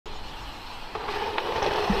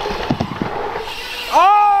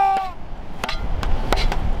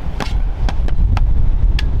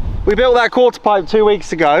We built that quarter pipe 2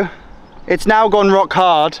 weeks ago. It's now gone rock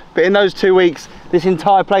hard, but in those 2 weeks, this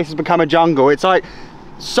entire place has become a jungle. It's like,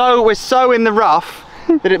 we're so in the rough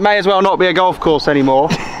that it may as well not be a golf course anymore.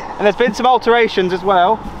 And there's been some alterations as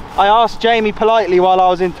well. I asked Jamie politely while I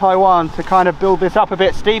was in Taiwan to kind of build this up a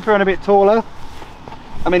bit steeper and a bit taller.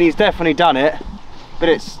 I mean, he's definitely done it, but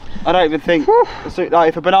it's, I don't even think, like,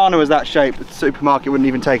 if a banana was that shape, the supermarket wouldn't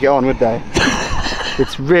even take it on, would they?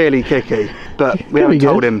 It's really kicky, but we haven't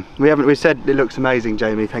told him. We said it looks amazing,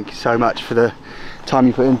 Jamie. Thank you so much for the time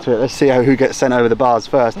you put into it. Let's see who gets sent over the bars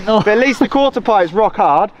first. Oh. But at least the quarter pipe's rock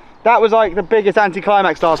hard. That was like the biggest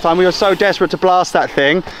anticlimax last time. We were so desperate to blast that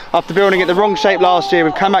thing. After building it the wrong shape last year,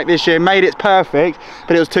 we've come back this year, made it perfect,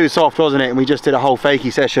 but it was too soft, wasn't it? And we just did a whole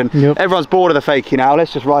fakie session. Yep. Everyone's bored of the fakie now.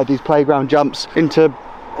 Let's just ride these playground jumps into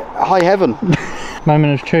high heaven.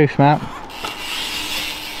 Moment of truth, Matt.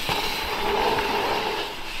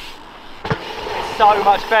 It's so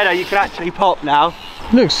much better. You can actually pop now.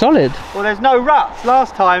 Looks solid. Well, there's no ruts.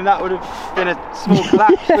 Last time that would have been a small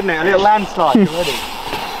collapse, wouldn't it? A little landslide already.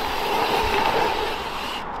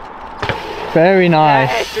 Very nice.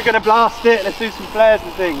 Yes, we're going to blast it. Let's do some flares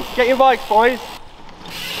and things. Get your bikes, boys.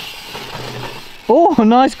 Oh,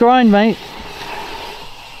 nice grind, mate.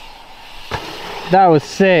 That was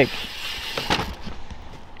sick.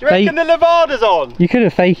 Do you reckon the Levada's on? You could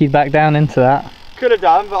have fakied back down into that. Could have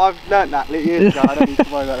done, but I've learnt that years ago. I don't need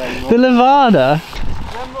to worry about that anymore. The Levada?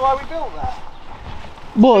 Remember why we built that?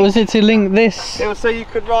 What was it, to link this? It was so you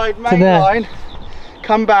could ride main line,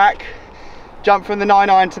 come back, jump from the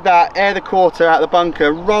 9-iron to that, air the quarter out the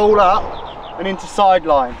bunker, roll up and into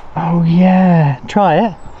sideline. Oh yeah, try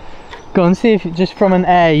it. Go on, see if just from an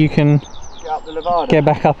air you can get up the Levada. Get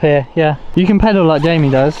back up here. Yeah, you can pedal like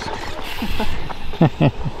Jamie does.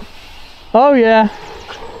 Oh yeah.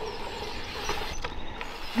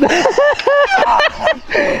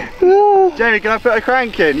 Jamie, can I put a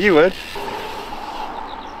crank in? You would.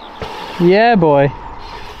 Yeah, boy.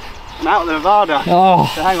 I'm out of the Levada. Oh.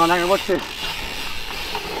 So hang on, watch this.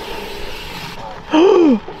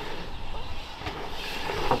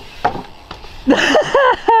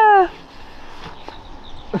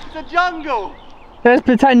 It's a jungle. There's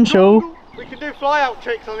potential. We can do fly out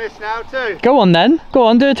tricks on this now too. Go on then. Go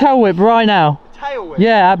on, do a tail whip right now. Tail whip?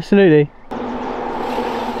 Yeah, absolutely.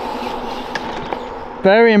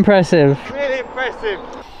 Very impressive. Really impressive.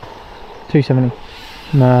 270.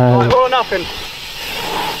 No. Right, all or nothing.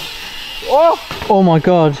 Oh! Oh my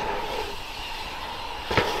god.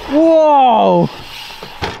 Whoa!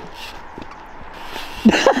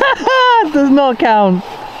 Does not count.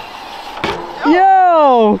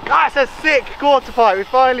 Yo! That's a sick quarter pipe. We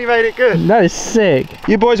finally made it good. That is sick.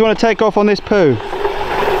 You boys want to take off on this poo?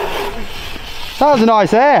 That was a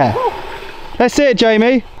nice air. Let's see it,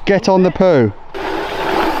 Jamie. Get on the poo.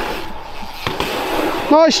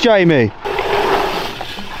 Nice, Jamie.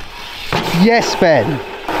 Yes, Ben.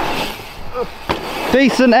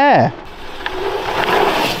 Decent air.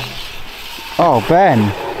 Oh,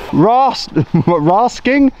 Ben.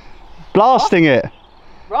 Rasking? Blasting it.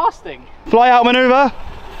 Rasting. Fly out manoeuvre.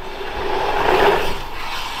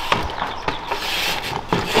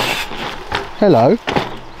 Hello.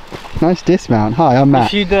 Nice dismount. Hi, I'm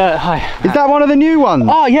Matt. Hi. Is that one of the new ones?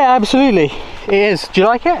 Oh yeah, absolutely. It is. Do you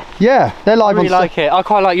like it? Yeah, they're live on. I really like it. I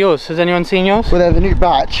quite like yours. Has anyone seen yours? Well, they're the new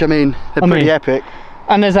batch. I mean, they're pretty epic.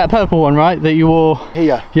 And there's that purple one, right? That you wore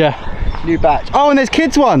here. Yeah. New batch. Oh, and there's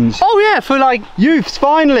kids ones. Oh yeah, for like youths.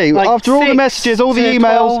 Finally, like after all the messages, all the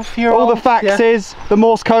emails, all the faxes, the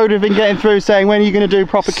Morse code we've been getting through saying when are you going to do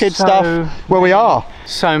proper kid stuff? Well, we are.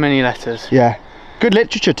 So many letters. Yeah. Good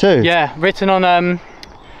literature too. Yeah, written on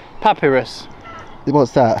papyrus.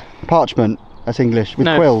 What's that? Parchment. That's English. With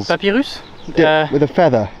quills. Papyrus. Yeah, with a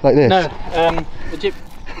feather like this. No.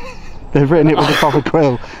 They've written it with a proper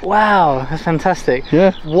quill. Wow, that's fantastic.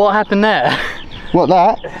 Yeah. What happened there? What,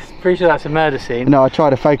 that? Pretty sure that's a murder scene. No, I tried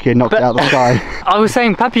to fake it and knocked it out of the sky. I was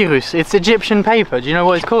saying papyrus, it's Egyptian paper. Do you know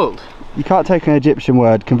what it's called? You can't take an Egyptian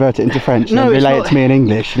word, convert it into French, and then relay it to me in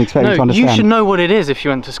English and expect me to understand. You should know what it is if you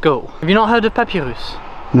went to school. Have you not heard of papyrus?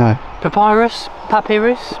 No. Papyrus?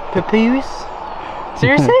 Papyrus? Papyrus?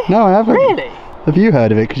 Seriously? No, I haven't. Really? Have you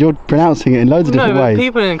heard of it? Because you're pronouncing it in loads of different ways. No,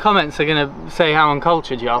 people in the comments are going to say how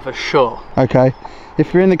uncultured you are for sure. Okay.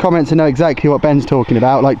 If you're in the comments and know exactly what Ben's talking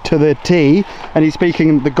about, like to the T, and he's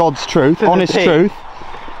speaking the God's truth, honest truth,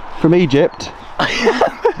 from Egypt,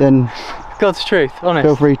 then God's truth, honest.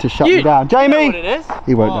 Feel free to shut me down. Jamie! You know what it is?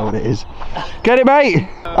 He won't know what it is. Get it, mate?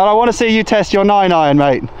 And I want to see you test your 9-iron,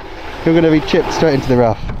 mate. You're going to be chipped straight into the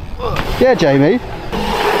rough. Yeah, Jamie.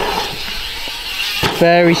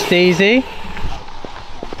 Very steezy.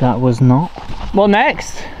 That was not. What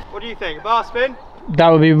next? What do you think? Bar spin? That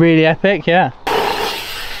would be really epic, yeah.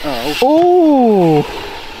 Oh. Ooh!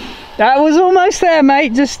 That was almost there,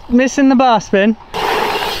 mate. Just missing the bar spin.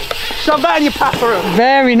 Shove that in your papyrus.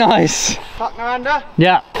 Very nice. Tuck Miranda?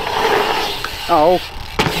 Yeah. Oh.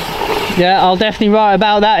 Yeah, I'll definitely write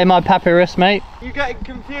about that in my papyrus, mate. You getting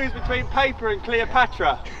confused between paper and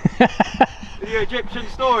Cleopatra? With your Egyptian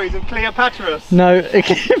stories of Cleopatra? No,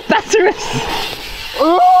 papyrus.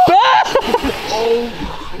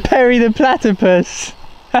 Perry the Platypus.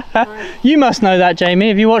 You must know that, Jamie.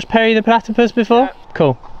 Have you watched Perry the Platypus before? Yeah.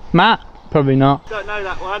 Cool. Matt? Probably not. Don't know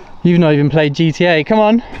that one. You've not even played GTA. Come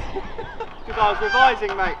on. Because I was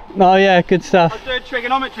revising, mate. Oh yeah, good I stuff. was doing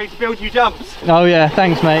trigonometry to build you jumps. Oh yeah,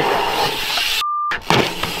 thanks, mate.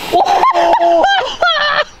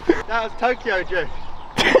 That was Tokyo drift.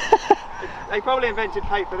 They probably invented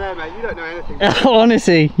paper there, mate. You don't know anything.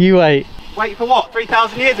 Honestly, you wait. Wait for what?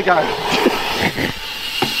 3,000 years ago?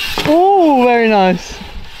 Oh, very nice.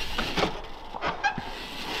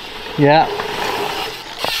 Yeah.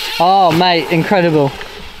 Oh, mate, incredible.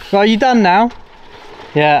 Well, are you done now?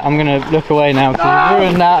 Yeah, I'm gonna look away now because you've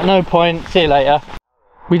ruined that. No point. See you later.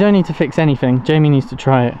 We don't need to fix anything. Jamie needs to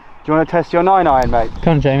try it. Do you want to test your 9-iron, mate?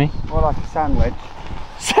 Come on, Jamie. More like a sandwich.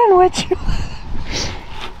 Sandwich.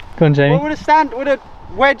 Come on, Jamie. Well, would a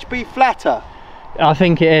wedge be flatter? I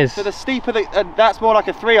think it is. So the steeper, that's more like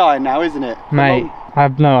a 3-iron now, isn't it? Mate, I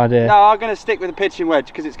have no idea. No, I'm going to stick with the pitching wedge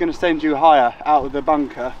because it's going to send you higher out of the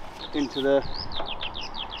bunker into the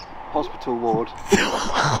hospital ward.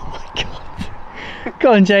 Oh my god.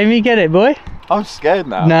 Go on, Jamie, get it, boy. I'm scared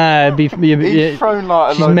now. No, He's thrown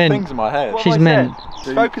like a load of things in my head. She's meant.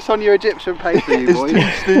 Focus on your Egyptian paper, you boy.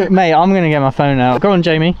 Mate, I'm going to get my phone out. Go on,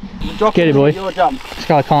 Jamie. Get it, boy. Your jump. This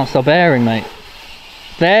guy can't stop airing, mate.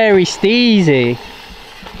 Very steezy.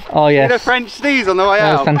 Oh yes. Did a French sneeze on the way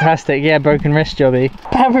That was out. fantastic. Yeah, broken wrist jobby.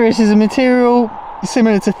 Papyrus is a material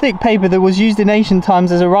similar to thick paper that was used in ancient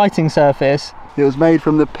times as a writing surface. It was made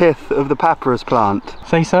from the pith of the papyrus plant.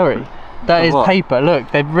 Say sorry. That is what? paper.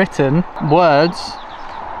 Look, they've written words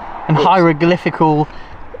and hieroglyphical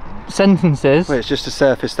sentences. Well, it's just a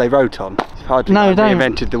surface they wrote on. It's hardly No, like don't. they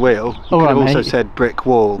invented the wheel. You All could right, have also mate. said brick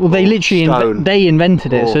wall. Well, they or literally stone. they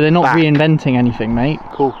invented it, or so they're not back. reinventing anything, mate.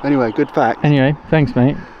 Cool. Anyway, good fact. Anyway, thanks,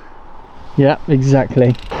 mate. Yeah,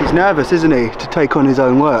 exactly. He's nervous, isn't he, to take on his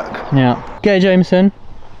own work? Yeah. Get it, Jameson.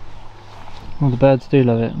 Well, the birds do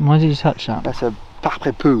love it. Why did you touch that? That's a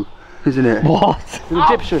papepoo, isn't it? What? An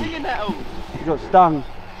Egyptian. He got stung.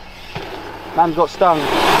 Man's got stung.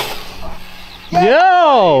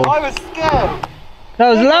 Yo! I was scared. That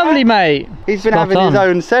was lovely, mate. He's been Spot having his on.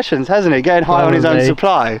 own sessions, hasn't he? Getting high on his own Probably.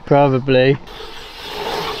 supply. Probably.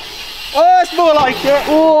 Oh, it's more like it.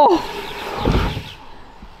 Oh!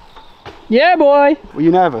 Yeah, boy! Were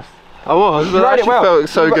you nervous? I was, but You I rode it actually well. felt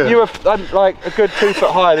so good. You were like a good 2 foot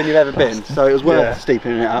higher than you've ever been, so it was worth Yeah.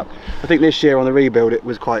 steepening it up. I think this year on the rebuild it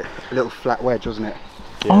was quite a little flat wedge, wasn't it?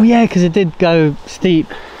 Yeah. Oh yeah, because it did go steep,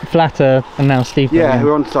 flatter, and now steeper. Yeah, again.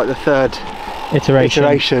 we're on to like the third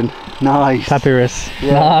Iteration. Nice. Papyrus.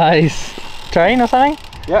 Yeah. Nice. Train or something?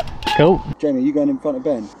 Yep. Cool. Jamie, are you going in front of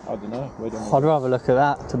Ben? I don't know. We don't I'd rather look at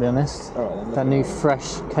that, to be honest. Alright then. That new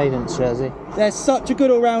fresh Cadence jersey. They're such a good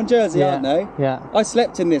all-round jersey, Yeah. aren't they? Yeah. I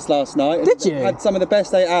slept in this last night. Did you? Had some of the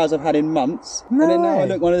best 8 hours I've had in months. No and then now I way.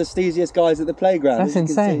 look one of the steeziest guys at the playground. That's As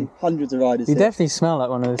you can insane. see, hundreds of riders You here. definitely smell like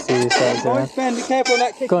one of the serious guys. Oh, Yeah. Ben, be careful on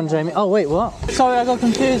that kick. Go on, Jamie. Oh, wait, what? Sorry, I got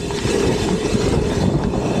confused.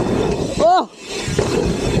 Oh!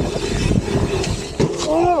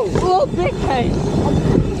 Oh, big case!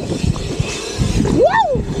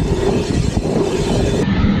 Woo!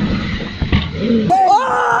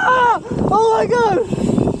 Ah! Oh my god!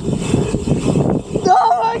 Oh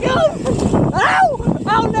my god! Ow!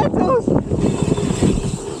 Ow, nettles!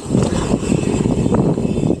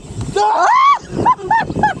 Ah!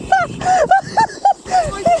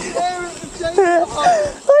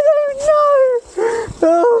 I don't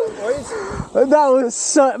know! Oh, that was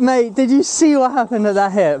so... Mate, did you see what happened at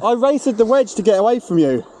that hip? I raced the wedge to get away from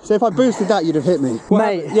you. So if I boosted that, you'd have hit me.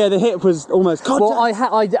 Mate. Yeah, the hit was almost contact. Well, I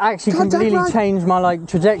actually Contact completely line. changed my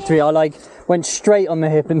trajectory. I went straight on the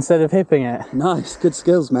hip instead of hipping it. Nice, good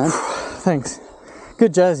skills, man. Thanks.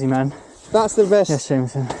 Good jersey, man. That's the best Yes,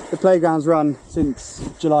 Jameson. the playground's run since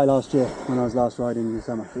July last year when I was last riding in the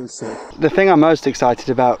summer. It was sick. The thing I'm most excited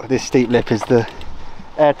about this steep lip is the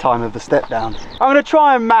air time of the step down. I'm going to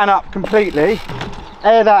try and man up completely,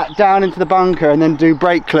 air that down into the bunker and then do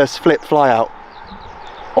brakeless flip fly out.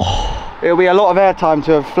 Oh. It'll be a lot of air time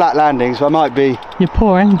to a flat landing, so I might be Your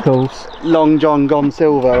poor ankles. Long John gone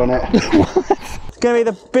silver on it. What? Let's gonna be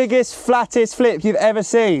the biggest, flattest flip you've ever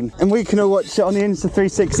seen. And we can all watch it on the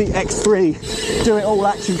Insta360 X3. Do it all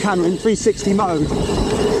action camera in 360 mode.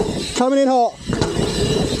 Coming in hot.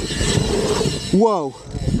 Whoa.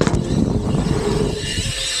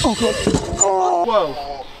 Oh God. Oh. Whoa.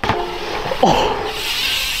 Oh.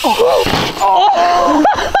 Oh. Oh.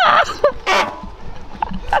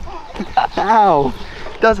 Ow.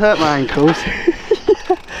 It does hurt my ankles.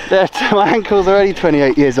 My ankles are only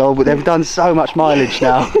 28 years old, but they've done so much mileage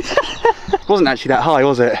now. It wasn't actually that high,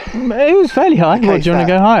 was it? It was fairly high. Okay, What, do you want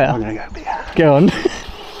to go higher? I'm going to go bigger. Go on.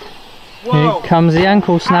 Whoa. Here comes the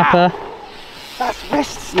ankle snapper. That's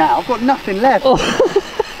wrists now. I've got nothing left. Oh.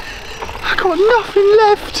 I've got nothing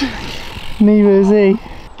left. Neither is he.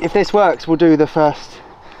 If this works, we'll do the first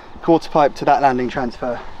quarter pipe to that landing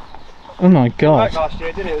transfer. Oh my It god. worked last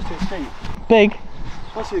year, did it? It was too steep. Big.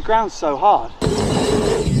 Honestly, the ground's so hard.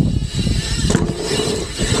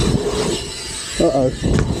 Uh-oh.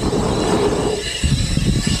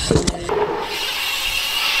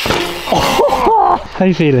 How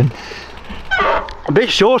you feeling? A bit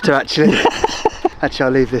shorter, actually. Actually,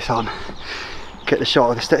 I'll leave this on. Get the shot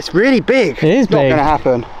of this. It's really big. It is it's not big. going to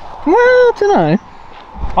happen. Well, I don't know.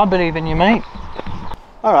 I believe in you, mate.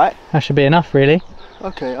 All right. That should be enough, really.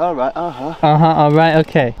 Okay. All right. Uh-huh. All right,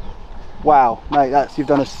 okay. Wow, mate, you've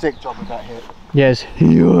done a sick job with that hit. Yes,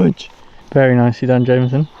 huge. Very nicely done,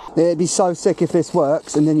 Jameson. It'd be so sick if this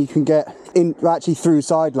works, and then you can get in actually through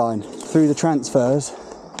sideline, through the transfers,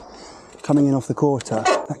 coming in off the quarter.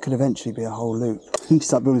 That could eventually be a whole loop. You need to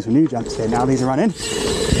start building some new jumps here now. These are running.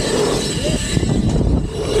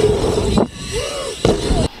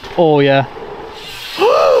 Oh yeah.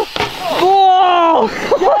 Whoa!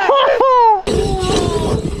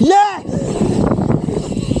 Yes!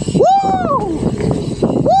 Woo!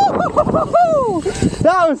 Woo!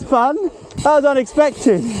 That was fun. That was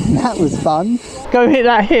unexpected. That was fun. Go hit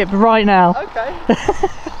that hip right now. Okay. You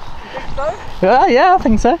think so? Yeah, I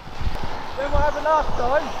think so. Then what happened last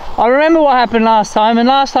time? I remember what happened last time, and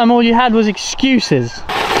last time all you had was excuses.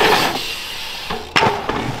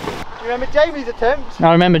 Do you remember Jamie's attempt?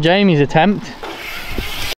 I remember Jamie's attempt.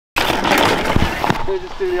 We'll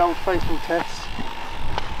just do the old faithful test.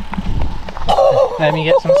 Let me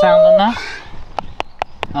get some sound on that.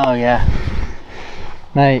 Oh yeah.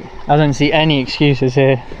 Mate, I don't see any excuses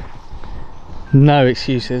here. No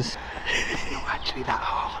excuses. It's not actually that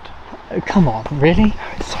hard. Oh, come on, really?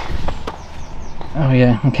 Oh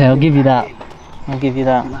yeah, okay, I'll give you that. I'll give you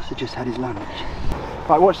that. He must have just had his lunch.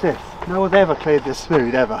 Right, watch this. No one's ever cleared this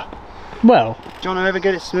smooth, ever. Well, Do you want to ever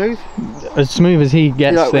get it smooth? as smooth as he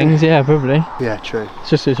gets Yeah, things, yeah, probably. Yeah, true. It's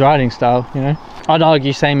just his riding style, you know. I'd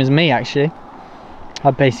argue same as me, actually.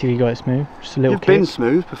 I basically got it smooth, just a little You've been kick.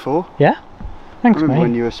 smooth before. Yeah? I Thanks, remember mate.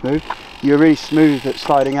 when you were smooth. You were really smooth at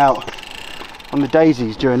sliding out on the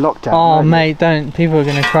daisies during lockdown. Oh, weren't you? mate, don't. People are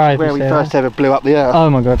going to cry if Where you we say first that. ever blew up the earth. Oh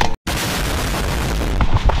my god.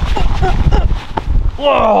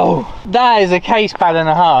 Whoa! That is a case pad and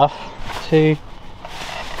a half. 2,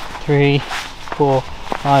 3, 4,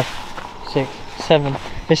 5, 6, 7.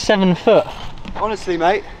 It's 7 foot. Honestly,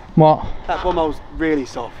 mate, What? that bomb hole's really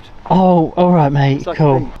soft. Oh, alright, mate. It's like a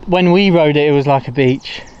Cool. beach. When we rode it, it was like a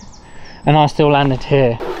beach. And I still landed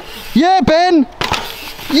here. Yeah, Ben!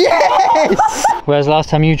 Yes! Whereas last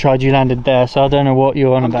time you tried, you landed there, so I don't know what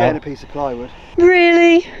you're on I'm about. getting a piece of plywood.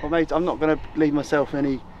 Really? Well, mate, I'm not going to leave myself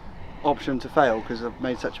any option to fail because I've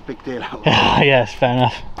made such a big deal out of it. Ah, yes, fair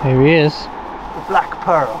enough. Here he is. The Black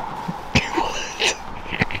Pearl.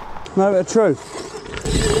 Moment of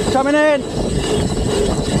truth. Coming in!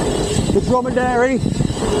 The dromedary.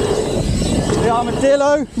 The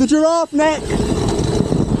armadillo. The giraffe neck.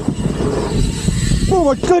 Oh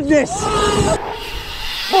my goodness!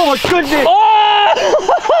 Oh my goodness! Oh!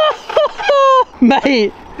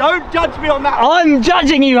 Mate, Don't judge me on that! I'm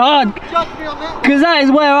judging you hard, Judge me on that! because that is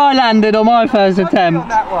where I landed on my first Judge me on attempt.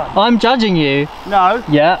 that one! I'm judging you. No.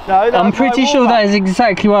 Yeah. No, I'm that's pretty my sure warm-up. that is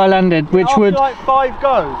exactly where I landed, which After would, like 5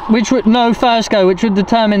 goes. no, first go, which would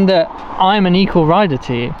determine that I'm an equal rider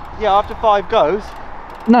to you. Yeah, after 5 goes.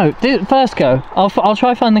 No, first go. I'll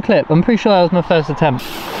try find the clip. I'm pretty sure that was my first attempt.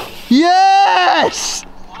 Yes!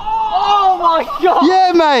 Oh my god!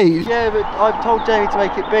 Yeah, mate! Yeah, but I told Jamie to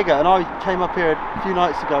make it bigger, and I came up here a few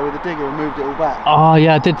nights ago with a digger and moved it all back. Oh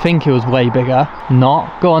yeah, I did think it was way bigger.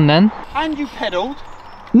 Not. Go on then. And you pedalled.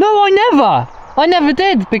 No, I never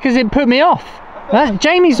did, because it put me off.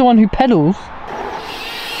 Jamie's the one who pedals.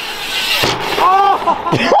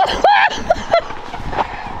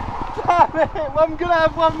 Damn it! I'm gonna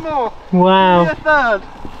have one more. Wow. Give me a third.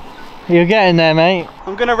 You're getting there, mate.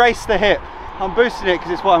 I'm gonna race the hip. I'm boosting it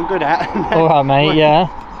because it's what I'm good at. Alright, mate, yeah.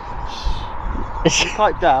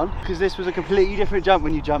 Pipe down, because this was a completely different jump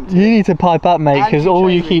when you jumped. You need to pipe up, mate, because all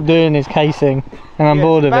you keep doing is casing, and I'm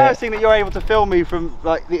bored of it. It's embarrassing that you're able to film me from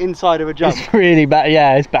like the inside of a jump. It's really bad.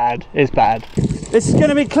 Yeah, it's bad. It's bad. This is going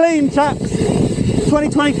to be clean, chaps.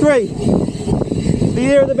 2023, the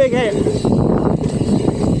year of the big hit.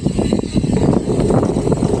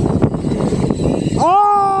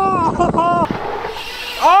 Oh!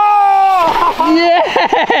 Oh!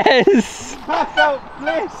 Yes! That felt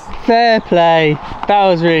bliss. Fair play. That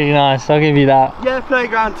was really nice. I'll give you that. Yeah,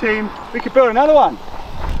 playground team. We could build another one.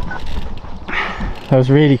 That was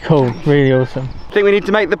really cool. Really awesome. I think we need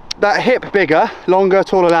to make that hip bigger, longer,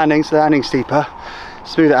 taller landing, so the landing's steeper.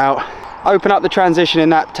 Smooth it out. Open up the transition in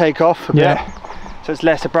that takeoff a bit, so it's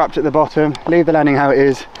less abrupt at the bottom. Leave the landing how it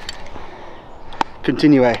is.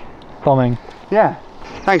 Continue. Bombing. Yeah.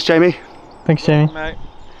 Thanks, Jamie. Thanks, Jamie. Mate.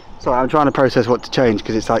 Sorry, I'm trying to process what to change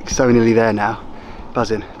because it's like so nearly there now.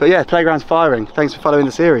 Buzzing. But yeah, playground's firing. Thanks for following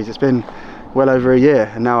the series. It's been well over a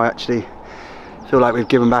year, and now I actually feel like we've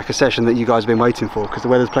given back a session that you guys have been waiting for because the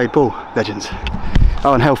weather's played ball. Legends.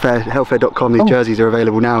 Oh, and hellfair.com, these jerseys are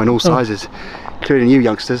available now in all sizes, including you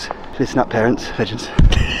youngsters. Listen up, parents. Legends.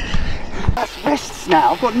 That's wrists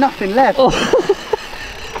now. I've got nothing left.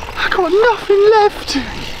 I've got nothing left.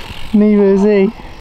 Neither is he.